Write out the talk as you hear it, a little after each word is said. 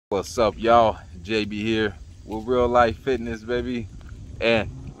What's up, y'all? JB here with Real Life Fitness, baby. And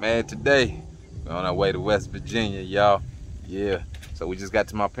man, today we're on our way to West Virginia, y'all. Yeah, so we just got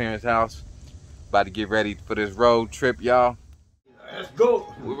to my parents' house, about to get ready for this road trip, y'all. Let's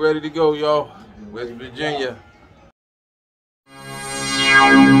go. We're ready to go, y'all. West Virginia.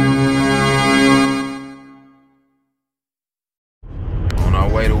 On our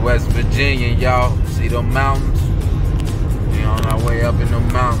way to West Virginia, y'all. See them mountains? We on our way up in the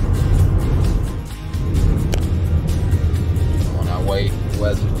mountains. On our way to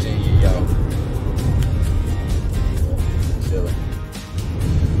West Virginia, y'all. Chilling.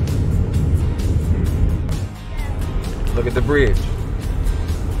 Look at the bridge.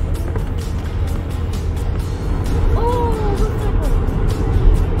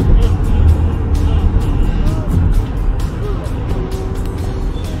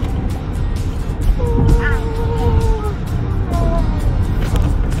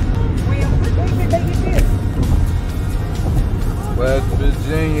 West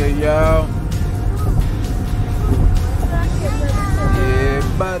Virginia, y'all. Yeah,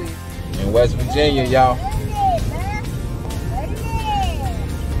 buddy. In West Virginia, y'all.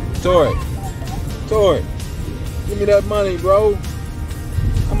 Tori, give me that money, bro.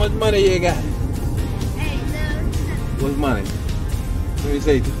 How much money you got? What's money? Let me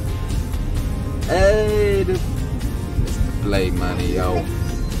see. Hey, this is the play money, yo.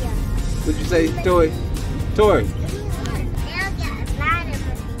 What'd you say, Tori?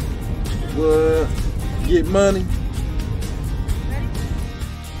 What? Get money?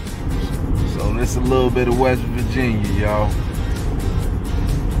 So this a little bit of West Virginia, y'all.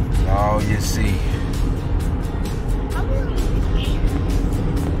 All you see.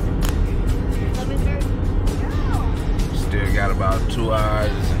 Still got about 2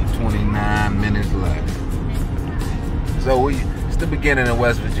 hours and 29 minutes left. So it's the beginning of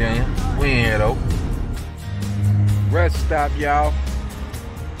West Virginia. We ain't here though. Rest stop, y'all.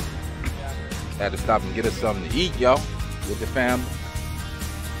 Had to stop and get us something to eat, y'all. With the family.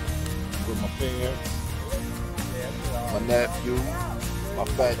 With my parents. My nephew. My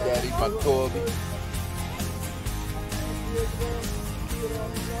fat daddy, my Corby.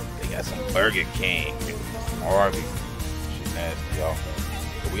 They got some Burger King, some Arby's. Shit nasty, y'all.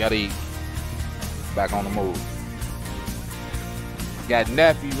 But we gotta eat. Back on the move. Got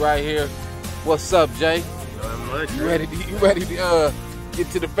nephew right here. What's up, Jay? Not much. You ready to get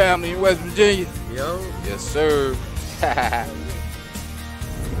to the family in West Virginia? Yo. Yes, sir.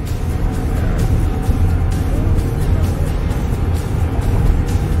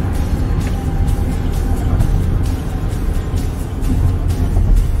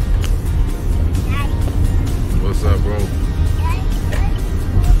 What's up, bro?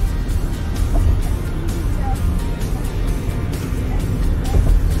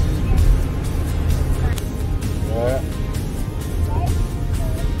 What?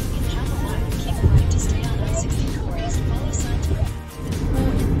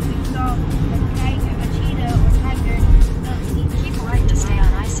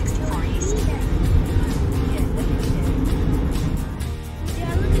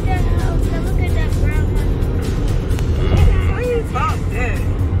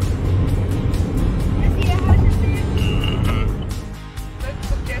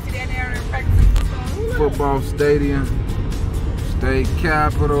 Football stadium, state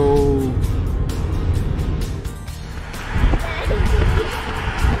capitol.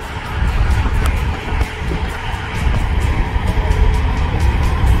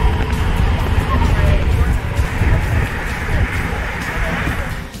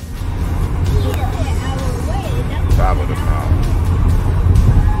 Top of the mountain.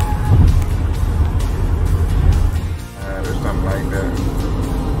 There's something like that.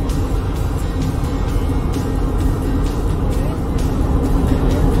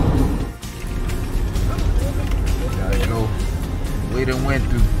 We done went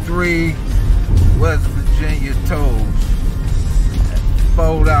through 3 West Virginia tolls at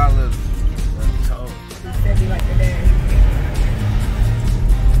 $4 a toll.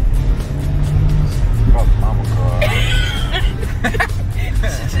 Fuck mama car.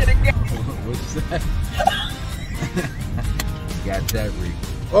 What'd you say? Got that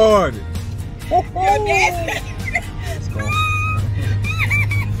recorded. Your dad. Let's go.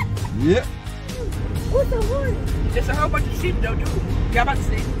 Yep. What's the one? There's a whole bunch of sheep though, dude. Y'all about to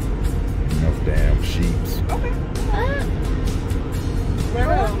see. No damn sheeps. Okay.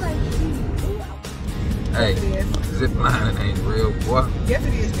 Where else? Hey, zip lining ain't real, boy. Yes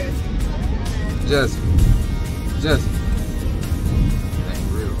it is, Jesse. Jesse. It ain't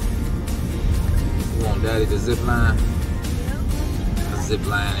real. You want daddy to zip line? A zip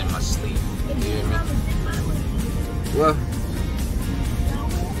line in my sleep. You hear me? What?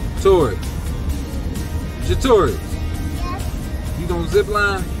 Tori. Tori. Yes. You gonna zip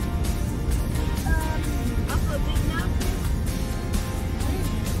line?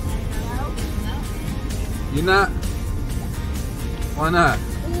 You not? Why not?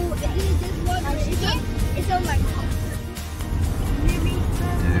 Ooh, it's on my car.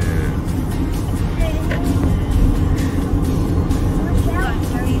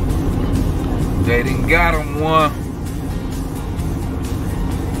 They done got him one.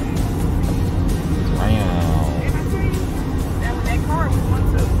 That car was one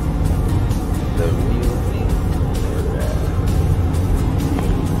too. The real thing.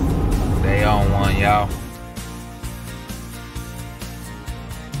 They on one, y'all.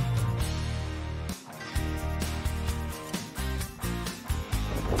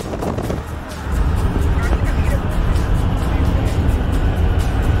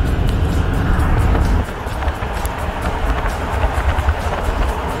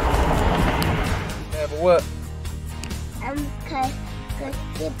 What? Cause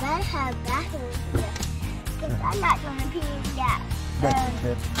they better have bathrooms here. Cause I'm not gonna pee in that.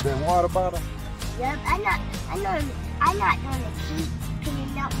 That water bottle? Yep, I'm not gonna keep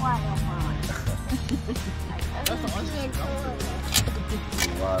peeing that water bottle.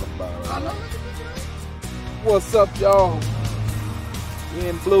 Water bottle. What's up, y'all? We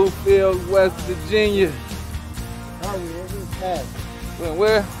in Bluefield, West Virginia.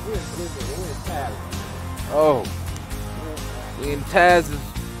 Where? Oh, we in Taz's.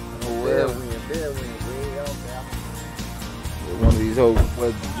 Oh, well. One of these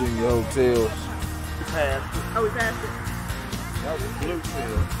West Virginia hotels. Oh, we passed it. That was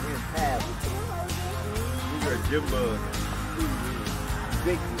Bluefield. We in Taz. We were Jim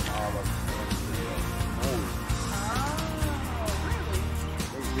Big all of them.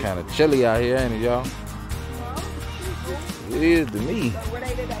 Kind of chilly out here, ain't it, y'all? It is to me. Where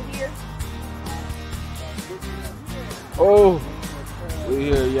they did that here? Oh, we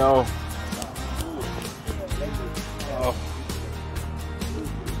here, y'all. Oh.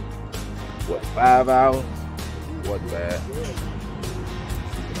 What, 5 hours? What bad?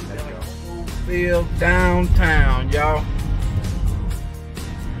 Feel downtown, y'all.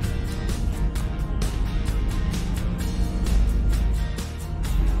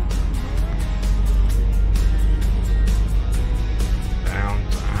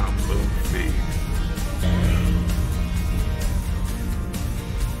 Downtown Bluefield.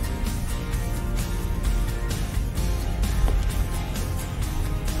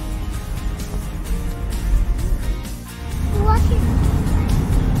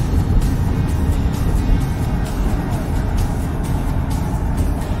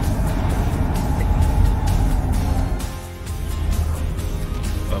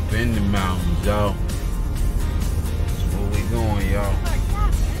 Up in the mountains, y'all. That's where we going, y'all.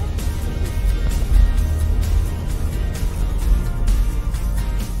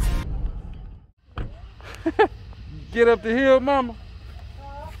 Get up the hill, mama.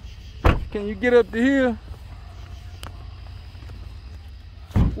 Can you get up the hill?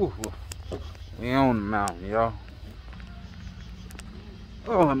 Ooh, we on the mountain, y'all.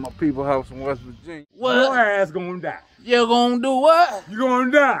 Oh, at my people's house in West Virginia. Your ass gonna die. You gonna do what? You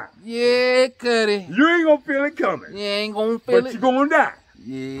gonna die. Yeah, Cuddy. You ain't gonna feel it coming. You ain't gonna feel But it. you gonna die.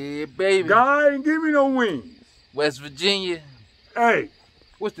 Yeah, baby. God ain't give me no wings. West Virginia. Hey,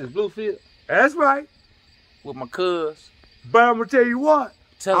 What's this, Bluefield? that's right. With my cuz. But I'm gonna tell you what.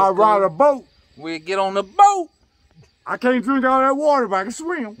 Tell I us, ride cuz. a boat. We'll get on the boat. I can't drink all that water, but I can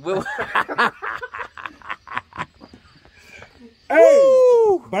swim. We'll Hey,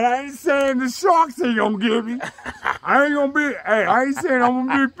 Woo! but I ain't saying the sharks ain't gonna get me. I ain't gonna be, hey, I ain't saying I'm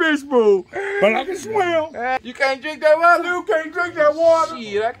gonna be a fish bowl, but I can swim. You can't drink that water? You can't drink that water.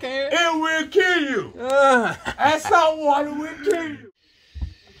 Shit, I can't. It will kill you. That salt water will kill you.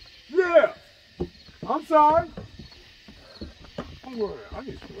 Yeah. I'm sorry. I'm worried. I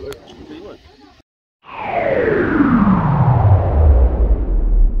need some liquor.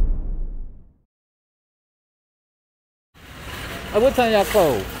 What time y'all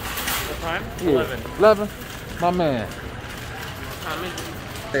close? What time? Yeah. 11. 11? My man. Time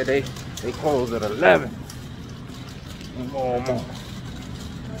is They close at 11. More.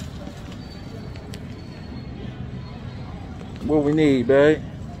 What we need, babe?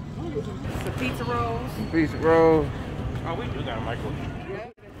 Some pizza rolls. Piece of roll. Oh, we do got a microwave.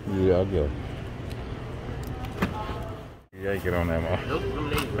 Yeah, I'll go. Yeah, get on that, man. Nope, them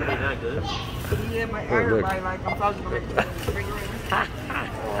niggas really not good. Yeah, my everybody like I'm talking about refrigerator.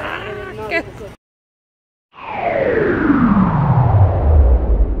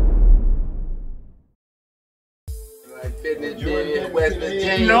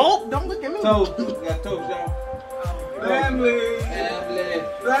 Nope, don't look at me. Toast. We got toast, y'all. Family. Family.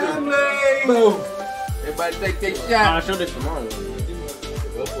 Family. Boom. Everybody take their shot. I'll show this tomorrow.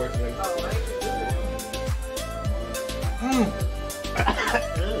 Go for it, man.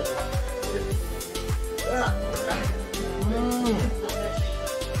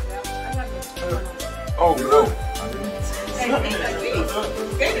 Oh no.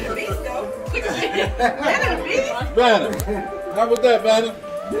 Banner. How about that, Banner?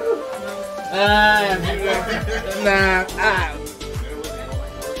 Nah.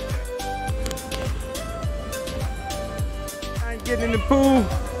 I ain't getting in the pool.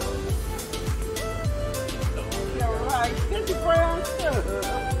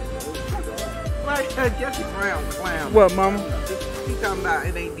 Jesse Brown clown. What, mama? He talking about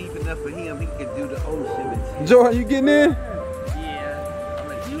it ain't deep enough for him. He can do the ocean. Joy, you getting in?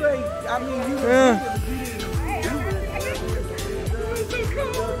 Yeah. You ain't. I mean, you. Yeah.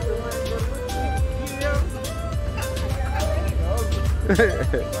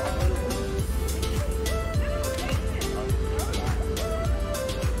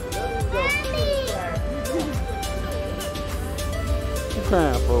 What you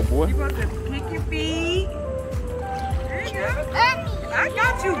crying for, boy? You about to kick your feet? There you go. I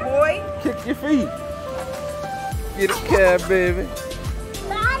got you, boy. Kick your feet. Get a cab, baby.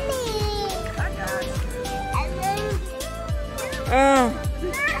 Mommy. I got you. I love Uh,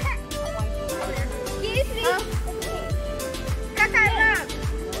 you. Kaka,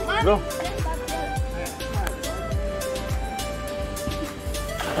 go.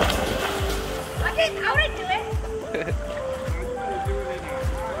 I want to do it.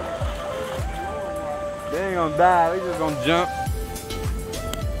 They ain't gonna die, they just gonna jump.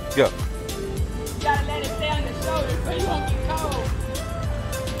 Go. You gotta let it stay on your shoulders so you won't get cold.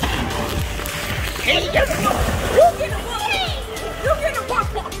 You get a walk. You get a walk.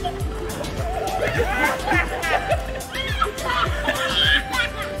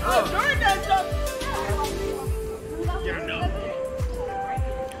 Oh, during that jump.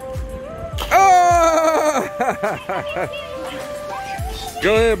 Oh!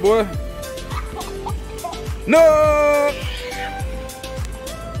 Go ahead, boy. No!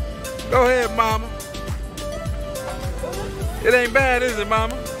 Go ahead, mama. It ain't bad, is it,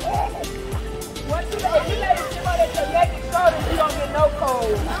 mama? Once you let it sit on your naked shoulders, you don't get no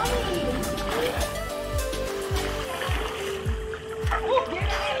cold.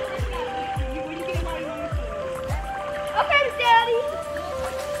 Okay, Daddy.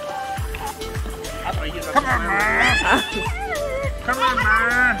 Come on, man. Come on,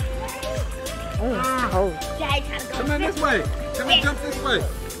 man. Daddy, trying to go. Come in this way. Come and jump this way.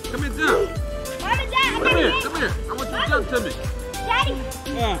 Come and jump. Mama, Dad, Come here. Come here. I want you to jump to me. Daddy, I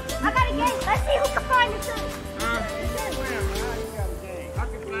got a game. Let's see who can find the truth. I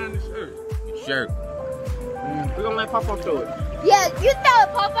can find the shirt. Shirt. We're gonna let Papa throw it. Yeah, you throw it,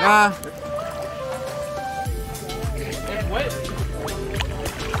 Papa. What?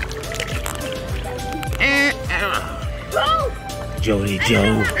 Bro. Jody I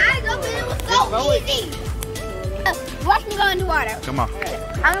know, but it was so easy. Watch me go in the water. Come on.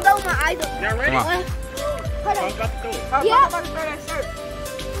 I'm gonna go with my eyes open. Y'all ready? Come on. Hold on. Yeah. I'm about to throw that shirt.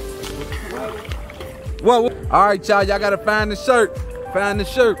 Whoa. All right, y'all. Y'all gotta find the shirt. Find the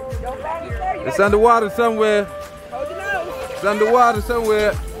shirt. Don't find your shirt. It's underwater somewhere. Hold your nose. It's underwater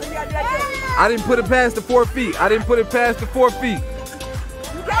somewhere. You gotta do that. I didn't put it past the 4 feet. I didn't put it past the 4 feet.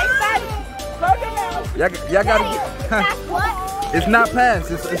 You got it. Close your nose. Y'all gotta get. That's what? It's not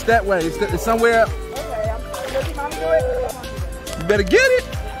past. It's that way. It's somewhere. Okay, I'm looking mommy do it. You better get it.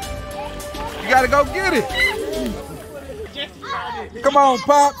 You gotta go get it. Come on,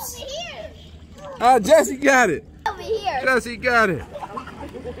 Pops. Over here. Jesse got it. Over here. Jesse got it.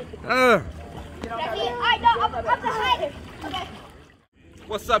 I know, I'm the hider. Okay.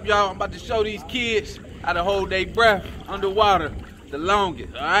 What's up, y'all? I'm about to show these kids how to hold their breath underwater the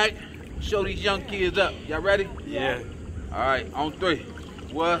longest, all right? Show these young kids up. Y'all ready? Yeah. All right, on 3.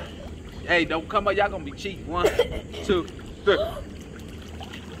 1. Hey, don't come up. Y'all gonna be cheating. 1, 2, 3.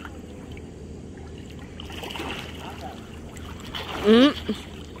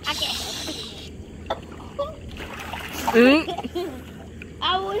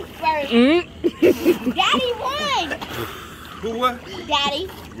 I was first. Daddy won. Who what? Daddy.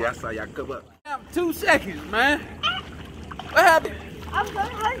 Yeah, I saw y'all come up. 2 seconds, man. What happened? I'm going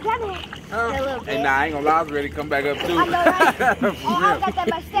to hurt Daddy. A little bit. Hey, nah, I ain't gonna lie. I was ready to come back up too. I know, right? For Oh, I real. got that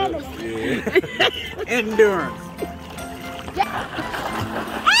by stamina. Yeah. Endurance.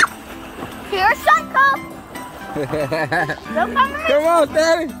 Here, Psycho. Don't come to me. Come on,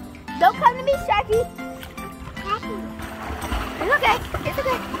 Daddy. Don't come to me, Shaggy. It's okay. It's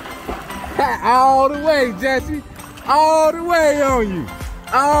okay. All the way, Jesse. All the way on you.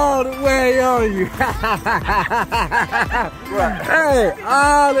 All the way on you. Hey,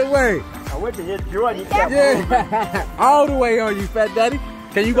 all the way. I went to hit Jordan. Yeah. All the way on you, Fat Daddy.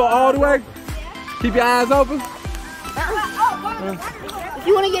 Can you go all the way? Keep your eyes open. If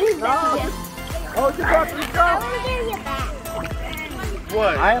you want to get his back, yes. Oh, you got to go. I want to get your back.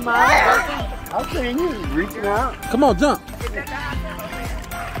 What? I am out. I'm seeing you reaching out. Come on, jump.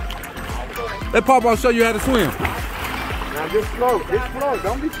 Let Papa show you how to swim. Now just float. Just float.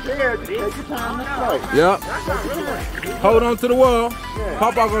 Don't be scared. Take your time to float. Yep. Hold on to the wall. Yeah.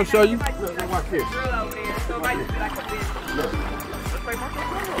 Papa gonna show you. Look, watch this.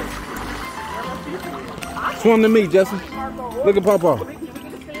 Swim to me, Justin. Look at Papa. Like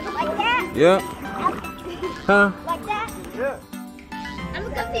that? Yeah. Huh? Like that? Yeah. I'm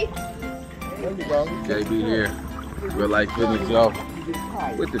going to see. There you go. JB here. Real life fitness, y'all.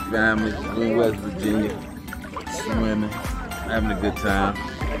 With the family. We in West Virginia. Swimming. Having a good time.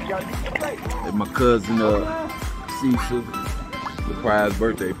 At my cousin CECILA surprise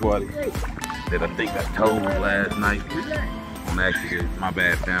birthday party that I think I told last night. On accident. My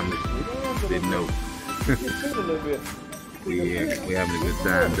bad, family. Didn't know. we having a good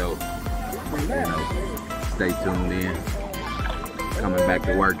time though. You know, stay tuned in. Coming back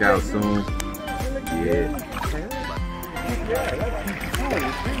to work out soon. Yeah.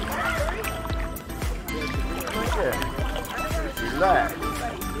 Relax.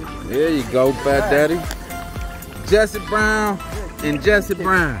 There you go, Fat Daddy. Jesse Brown and Jesse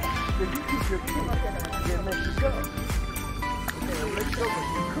Brown.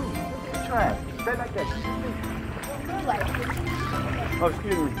 Try. Stay like that. Oh,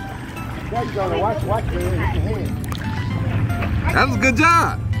 excuse me. Now you gotta watch me with your hand. That was a good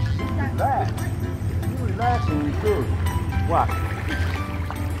job. Relax. You relax and you good. Watch.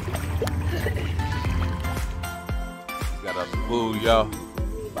 Got up the pool, y'all.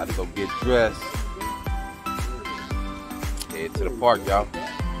 About to go get dressed. Head to the park, y'all.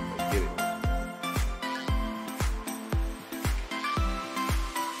 Let's get it.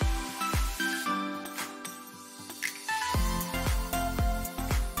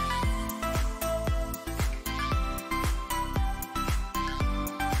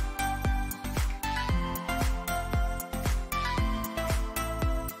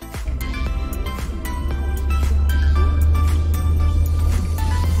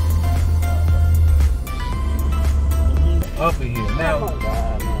 Up in here now.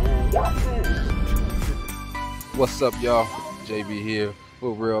 What's up, y'all? JB here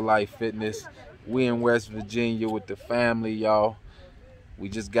with Real Life Fitness. We in West Virginia with the family, y'all. We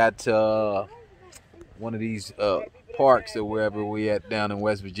just got to one of these parks or wherever we at down in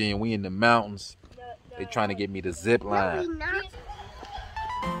West Virginia. We in the mountains. They trying to get me to zip line.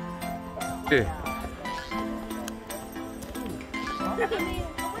 Yeah.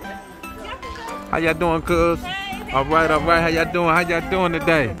 How y'all doing, cuz? All right. How y'all doing? How y'all doing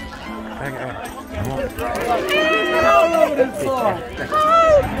today?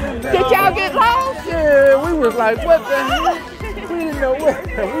 Did y'all get lost? Yeah, we was like, what the hell? We didn't know what.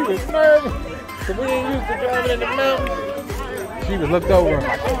 We was nervous. So we ain't used to driving in the mountains. She was looked over.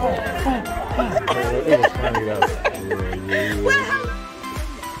 It was funny though. Yeah.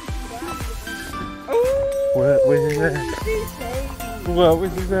 What is that? What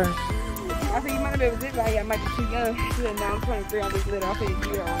was that? I said, you might have been with this guy. I might be too young. She said, no, I'm 23. I'm just little. I said,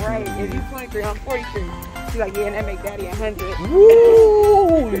 you're right. If you're 23, I'm 43. She's like, yeah, and that make daddy 100.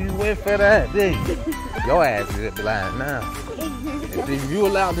 Woo! You went for that, didn't you? Your ass is zip line now. If you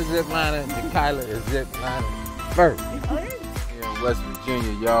allowed to zip line, Kyla is zip line first. Here in West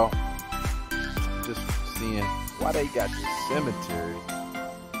Virginia, y'all. Just seeing why they got this cemetery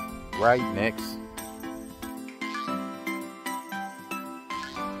right next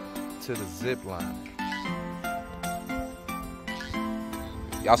to the zip line.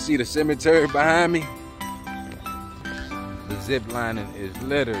 Y'all see the cemetery behind me? The zip lining is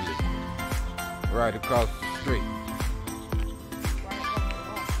literally right across the street.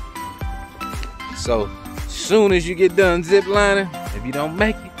 So soon as you get done zip lining, if you don't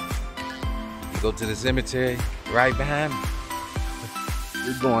make it, you go to the cemetery right behind me.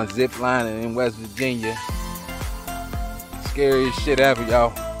 We're going zip lining in West Virginia. Scariest shit ever,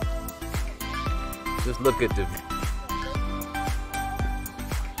 y'all. Just look at the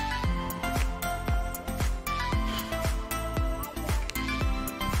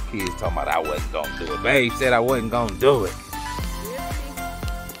kids talking about I wasn't gonna do it. Babe said I wasn't gonna do it.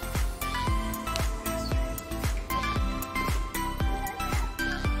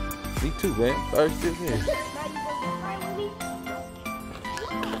 Me too, man. Thirsty as hell.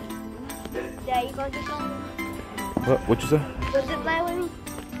 Dad, you gonna zip line? What you say? Go zip line with me?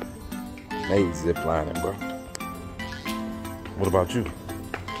 They ain't zip lining, bro. What about you?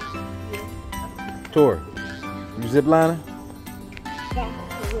 Tori, you zip lining?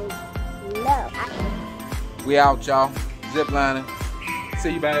 No. We out, y'all. Zip lining.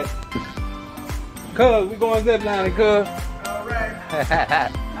 See you, babe. Cuz, we going zip lining, cuz. All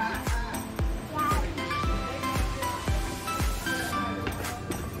right.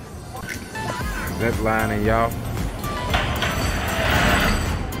 Zip lining, y'all.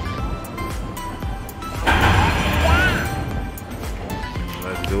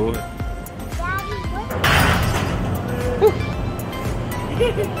 Let's do it.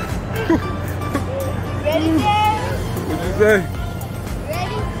 Ready, Dad? What you say?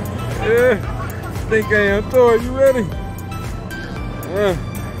 Ready? Yeah. Think I am. Tori, you ready? Yeah.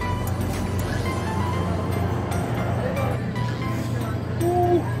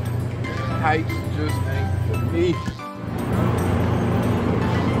 Woo. Heights just ain't for me.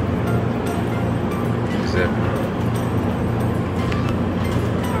 Zip.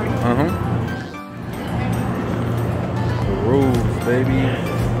 The rules, baby.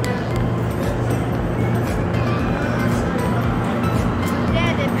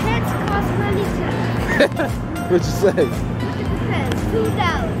 Dad, the pets cost money too. What you say? Look at the pets, $2.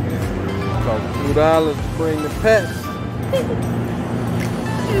 Cost $2 to bring the pets.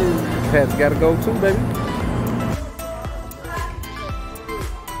 Pets gotta go too, baby.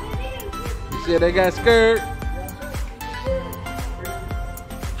 You said they got scared.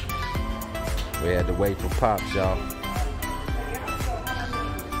 We had to wait for Pops, y'all.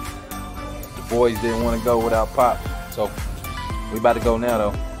 The boys didn't want to go without Pops, so we about to go now,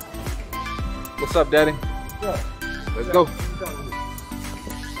 though. What's up, Daddy? Yeah. Let's go.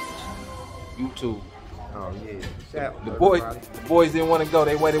 YouTube. Oh yeah. The boys didn't want to go.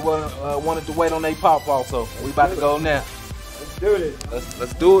 They wanted to wait on their pop also. We about to go now. Let's do this.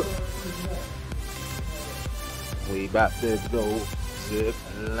 Let's do it. We about to go zip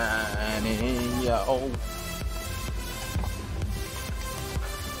lining, y'all.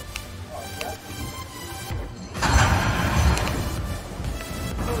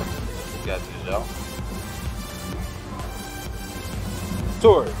 We got this, y'all.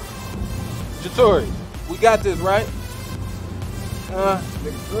 Tori. Tori, we got this, right? We're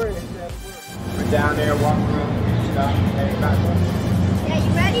down there walking around and stuff. Yeah,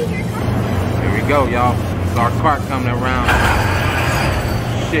 you ready? Here it comes. Here we go, y'all. It's our cart coming around.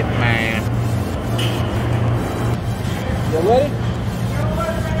 Shit, man. You ready?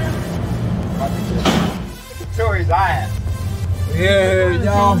 Look at Tori's eyes. Yeah,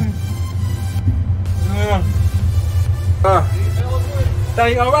 y'all.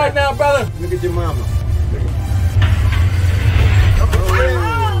 Thank you. All right now, brother. Look at your mama.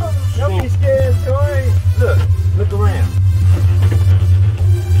 Don't be scared, Tori. Look around.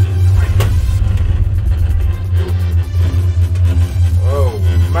 Oh,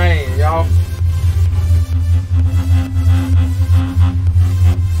 man, y'all.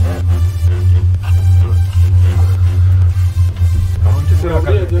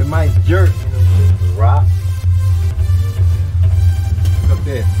 It might jerk, you know, rock. Look up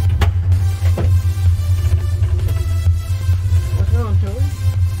there. What's wrong, Tori?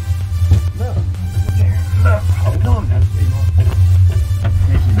 Look. There. Look. Hold on now.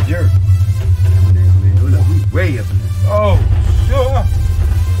 Makes you jerk. Look, we way up in there. Oh, sure.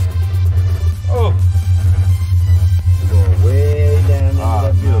 Oh. We're going way down there.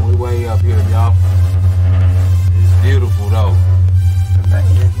 Ah, man, we way up here, y'all. It's beautiful, though.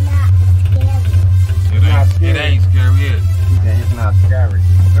 It ain't scary, is it? He said it's not scary.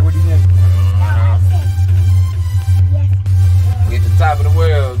 Is that what he said? We at the top of the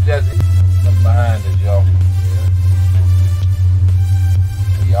world, Jesse. Look behind us, y'all.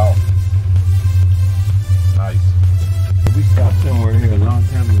 We off. Nice. We stopped somewhere here a long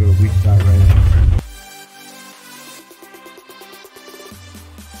time ago. We stopped right here.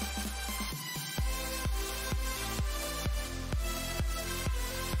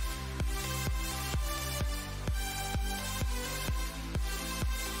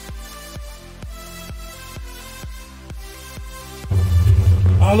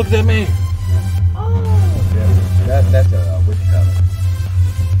 Oh, look at that man. That's a what you call it?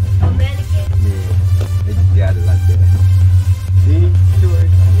 A mannequin? Yeah, they just got it like that. See, Tori,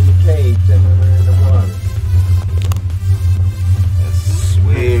 in the cage, somewhere in the water. That's It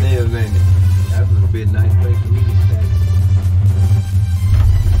sweet. lives, ain't it? That's a little bit nice place for me to stay.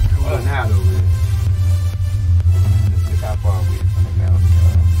 Cooling out over there. Look how far we are from the mountain,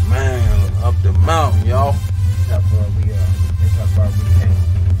 y'all. Man, up the mountain, y'all. That's how far we are. That's how far we came.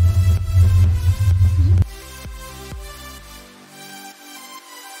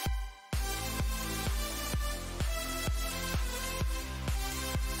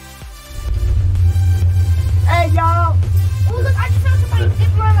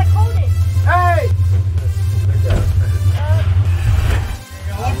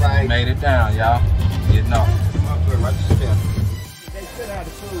 down, y'all. Getting off. They should have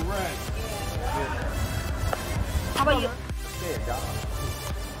the food right. How about you?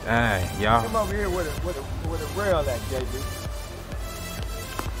 Dang, y'all. Come over here with a rail at, JB.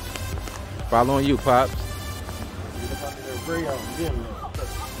 Following you, Pops. Get up under the rail.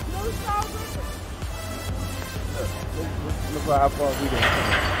 Look how far we done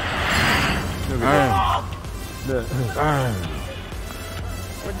come. Look.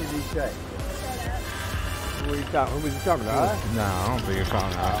 What did he say? Who was he talking to us? Nah, I don't think it's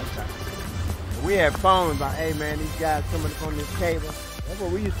talking to us. We had phones like, hey man, these guys coming up on this cable. That's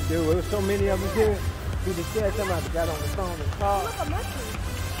what we used to do. There was so many of us here. We just said somebody got on the phone and called. Look at my tree.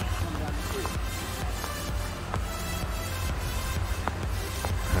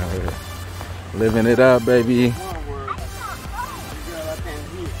 Living it up, baby. One word. The girl I can't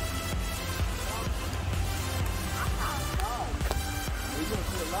hear. We gonna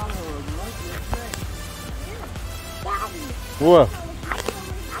put a lot of What?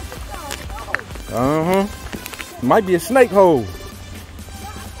 Might be a snake hole.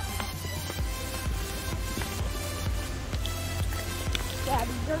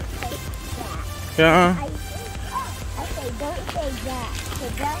 Daddy, don't say that. Yeah. I say don't say that. So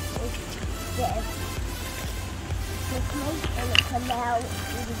that is the snake in the canal is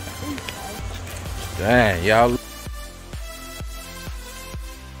the Dang, y'all.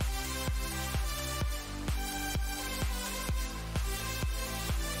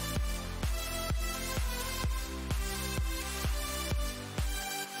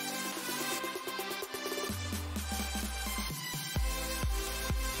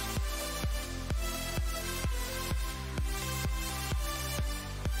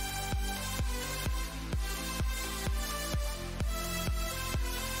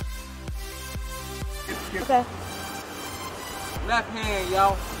 Okay. Left hand,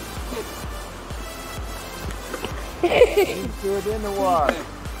 y'all. You threw it in the water.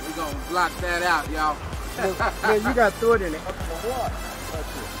 We're gonna block that out, y'all. Yeah, you got to throw it in the water.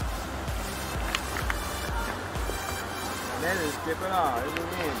 That's it. And then it skip it off. It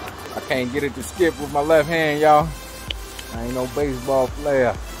went in. I can't get it to skip with my left hand, y'all. I ain't no baseball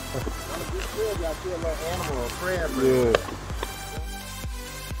player. You still got to feel like animal or crab. Yeah.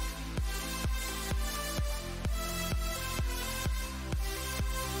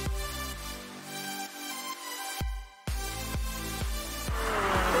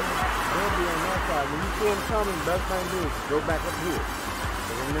 When you see him coming, best thing to do is go back up here.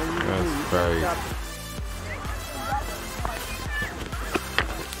 That's right.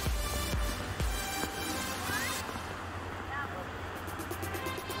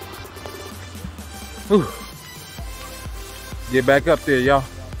 Whew. Get back up there, y'all.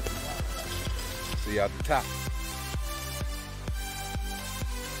 See y'all at the top.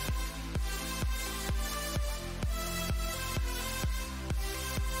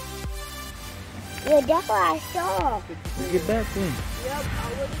 Yeah, that's what I saw. Get back then. Yep,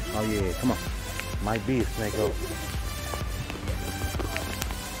 Oh yeah, come on. Might be a snake hole.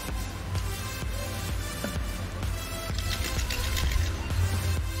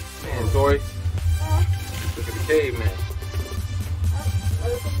 Man, Tori. Look at the caveman.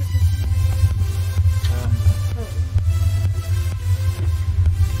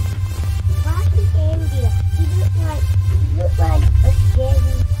 Why is India? He looks like a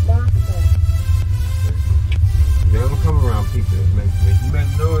scary monster. They don't come around people that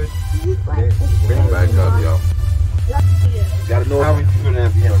make noise. He looks like a Bring it back up, y'all. Gotta know how you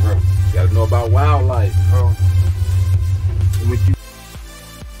gotta know about wildlife, bro. What you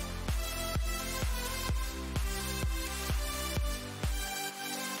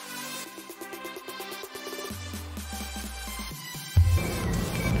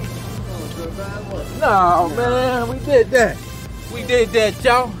No, man, we did that. We did that,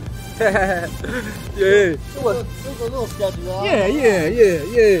 y'all. Yeah. It was a little sketchy, y'all. Yeah.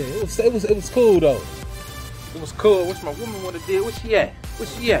 It was cool though. It was cool. What's my woman wanna do? Where she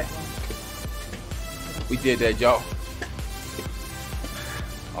at? We did that, y'all.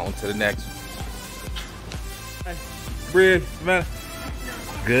 On to the next one. Bread, man.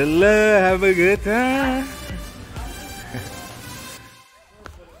 Good luck, have a good time.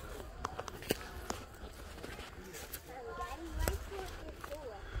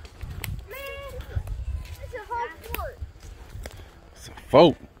 It's a whole fort. It's a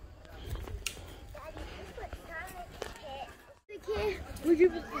folk. Would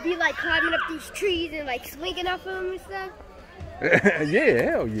you be like climbing up these trees and like swinging off of them and stuff? Yeah,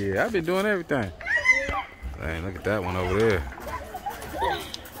 hell yeah. I've been doing everything. Dang, look at that one over there.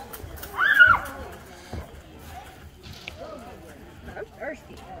 I'm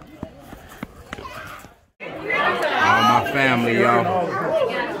thirsty. family, y'all.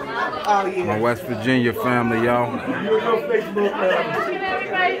 Oh, yeah. My West Virginia family, y'all.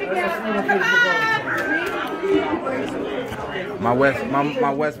 My West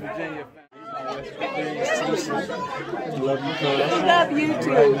Virginia family. Love you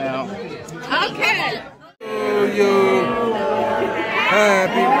too. Right now. Okay. To you.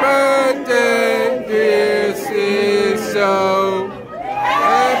 Happy birthday, dear sister.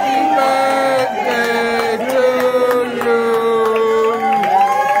 Happy birthday to you.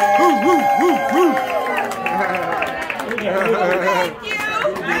 Woo, woo, woo, woo. Thank you.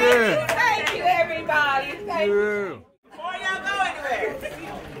 Thank you, everybody. Thank you. Before y'all go anywhere,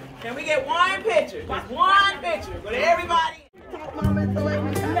 can we get one picture? Just one picture with everybody.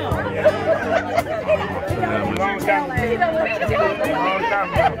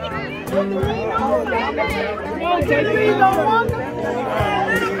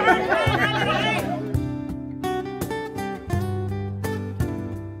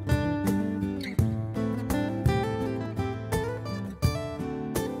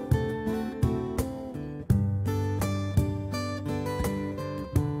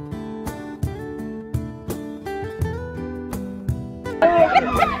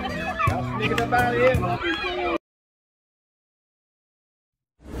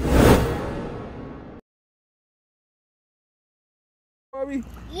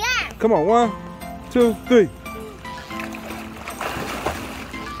 Yeah. Come on, 1, 2, 3.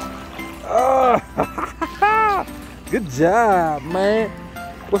 Oh, good job, man.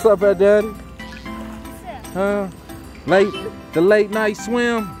 What's up, Fat Daddy? Huh? The late night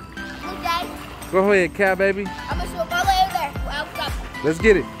swim. Good day. Go ahead, Cat baby. I'm gonna swim all the way over there. I'll stop. Let's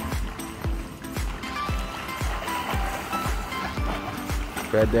get it.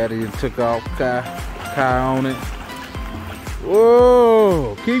 Fat Daddy took off. Kai on it.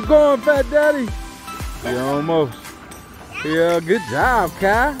 Whoa! Keep going, Fat Daddy. Yeah, almost. Yeah, good job,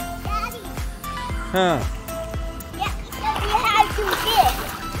 Kai. Daddy. Huh? Yeah, you said you had to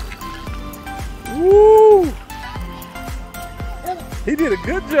do Woo! He did a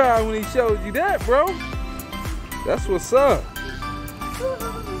good job when he showed you that, bro. That's what's up.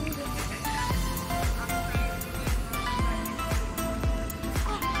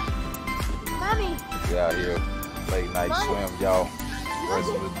 Mommy. We out here, late night swim, y'all. West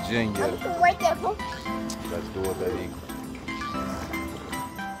Virginia. Right there, bro. Let's do it, baby.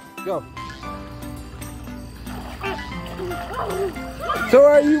 Go.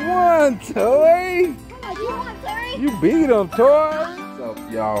 Tori, you won, Tori. You beat him, Tori. What's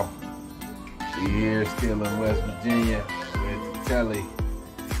up, y'all? We here still in West Virginia with Telly.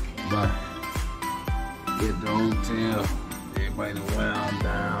 But get the hotel. Everybody done wound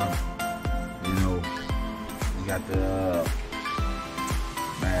down. You know, we got the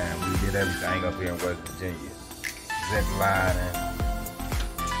man, we did everything up here in West Virginia. Zip lining,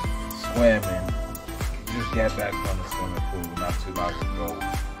 swimming. Just got back from the swimming pool not too long ago.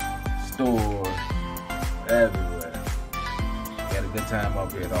 Stores, everywhere. We had a good time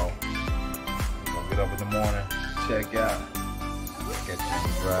up here though. We're gonna get up in the morning, check out, catch you on the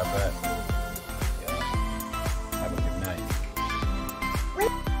drive back. Yeah. Have a good night. We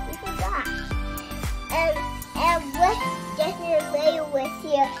forgot. And what Jessica later was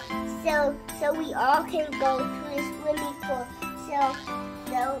here, so we all can go to the swimming pool.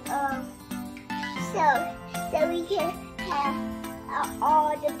 So we can have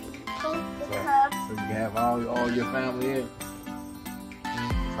all the people to come. So you can have all your family here.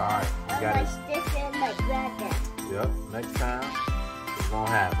 Alright, we got it. This and my granddad. Yep, next time it's gonna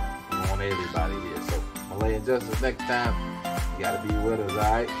happen. We want everybody here. So Malay and Justice, next time you gotta be with us,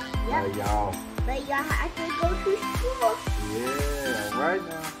 alright? Yep. Y'all. But y'all have to go to school. Yeah, right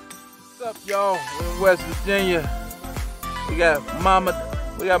now. What's up, y'all? We're in West Virginia. We got Mama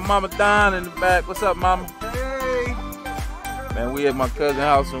Don in the back. What's up, Mama? Hey. Man, we at my cousin's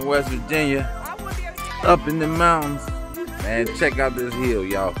house in West Virginia. Up in the mountains. Man, check out this hill,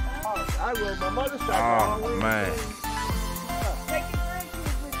 y'all. Oh, man.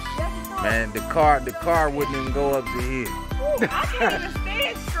 Man, the car wouldn't even go up the hill. I can't even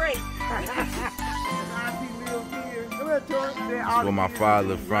stand straight. That's where my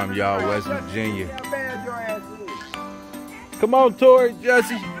father from, y'all, West Virginia. Come on, Tori,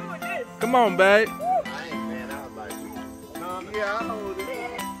 Jesse. Come on, babe. I ain't man out like you. Yeah, I hold it.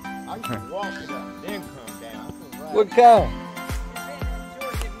 I used to walk it up, then come down. What kind?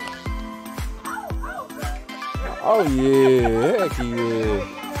 Oh, yeah. Heck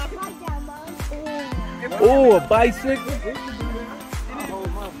yeah. Oh, a bicycle?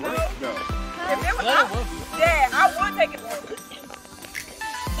 If it was Dad, I would take it.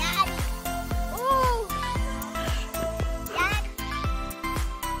 Daddy. Ooh.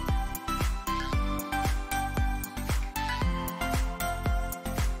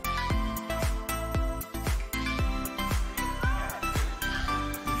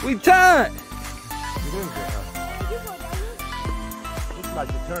 We tied. Looks like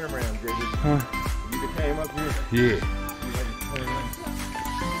the turnaround, JD. Huh? You just came up here. Yeah.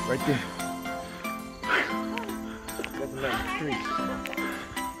 Right there. That's another street.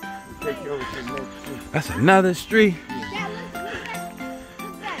 We'll take you over to the next street. That's another street.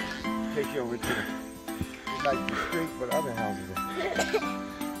 Take you over to the, it's like the street, but other houses are.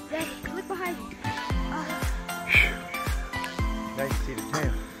 Look behind you. Now you see the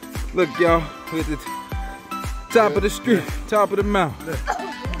town. Look, y'all, we're at the top of the street, top of the mountain. Look.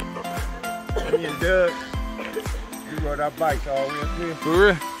 Me and Doug, we rode our bikes all the way up here. For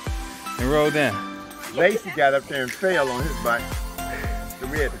real? And roll down. Lacey got up there and fell on his bike. So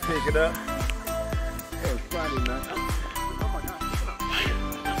we had to pick it up. That was funny, man. Oh my God.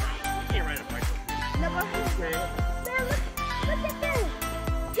 You can't ride a bike. No, go ahead. Look at this.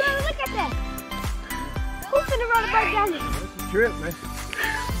 Jordan, look at that. Who's gonna ride a bike down here? That's a trip, man.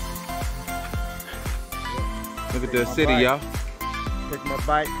 Look at the city, y'all. Take my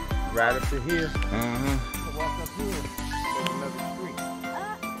bike, ride up the hill. Uh-huh. Walk up here. There's another street.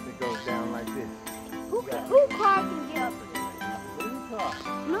 It goes down like this. Who car can get up?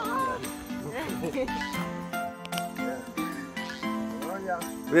 No.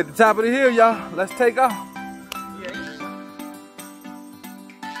 We're at the top of the hill, y'all. Let's take off.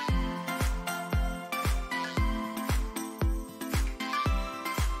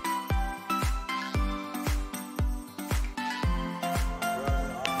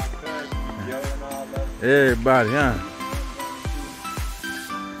 Everybody, huh?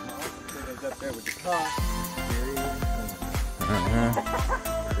 Up there with the car.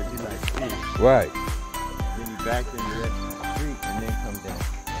 Right. Then you back into that street and then come down.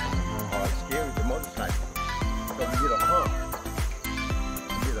 Oh, it's scary with the motorcycle. So you get a hump.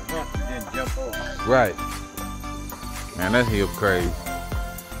 You get a hump and then jump over. Right. Man, that hill crazy.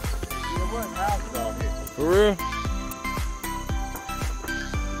 There wasn't houses out here. For real?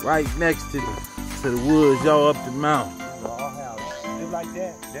 Right next to the woods, y'all, up the mountain. These are all houses. Just like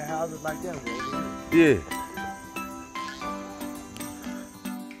that. Their houses like that. Yeah.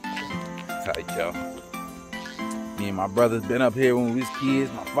 Tight, y'all. Me and my brothers been up here when we was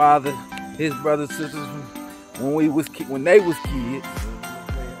kids. My father, his brothers, sisters, when they was kids.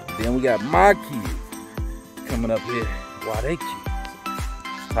 Then we got my kids coming up here while they kids.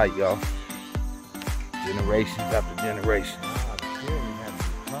 It's tight, y'all. Generations after generations.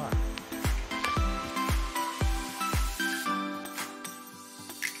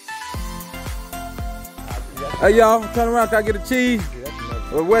 Hey y'all, turn around, can I get a cheese?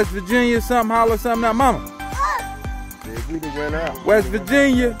 Or West Virginia, something, holler something out, mama. We done went out. West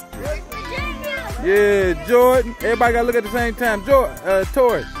Virginia. Yeah, Jordan. Everybody gotta look at the same time.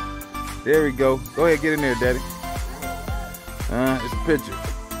 Tori. There we go. Go ahead, get in there, daddy. It's a picture.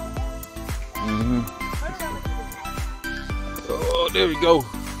 Oh, there we go.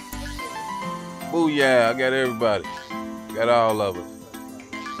 Booyah, I got everybody. Got all of us.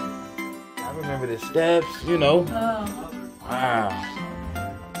 I remember the steps, you know. Wow.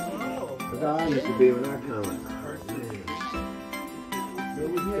 That's how I used to be when I come.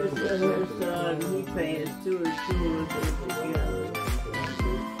 He paid his tours together.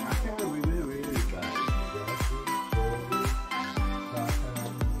 I can't remember anybody.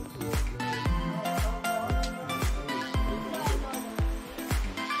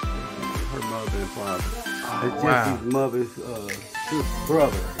 Her mother and father. It's wow. just his mother's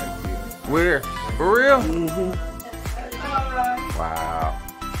brother. Where? For real? Mm-hmm. Wow.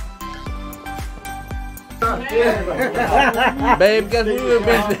 Babe, guess who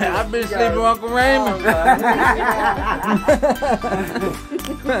I've been sleeping with Uncle Raymond.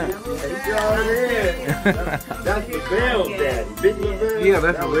 That's the Bell Daddy. Big LaBelle. Yeah,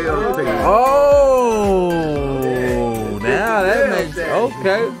 that's a real thing. Oh, now that makes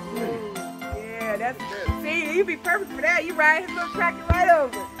okay. Yeah, that's good. See, you'd be perfect for that. You ride his little tractor right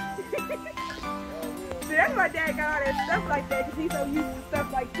over. See, that's why Dad got all that stuff like that, because he's so used to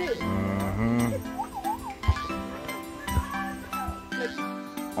stuff like this.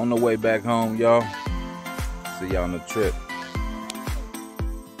 On the way back home, y'all. See y'all on the trip.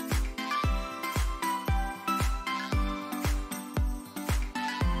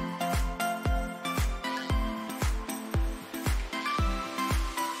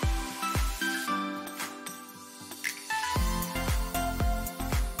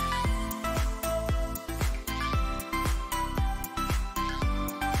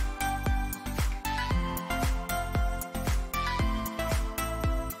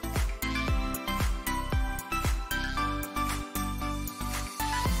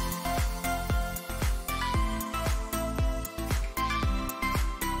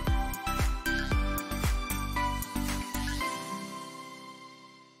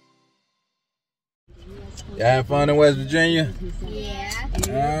 Y'all having fun in West Virginia?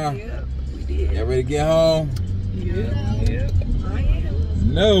 Yeah. Y'all ready to get home? Yep.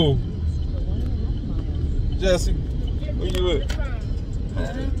 No. Jesse, where you at?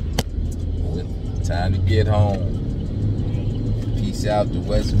 Time to get home. Peace out to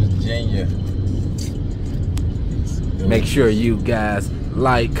West Virginia. Make sure you guys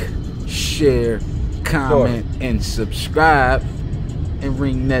like, share, comment, and subscribe, and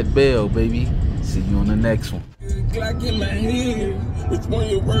ring that bell, baby. See you on the next one. Glock in my hand, which one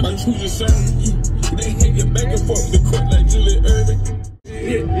you work, like who's your son? They hanging back and forth the court like Julie Irving.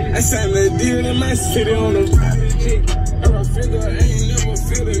 I signed a deal in my city on a private jet. I figure I ain't never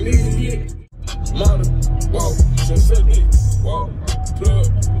feel a nigga yet.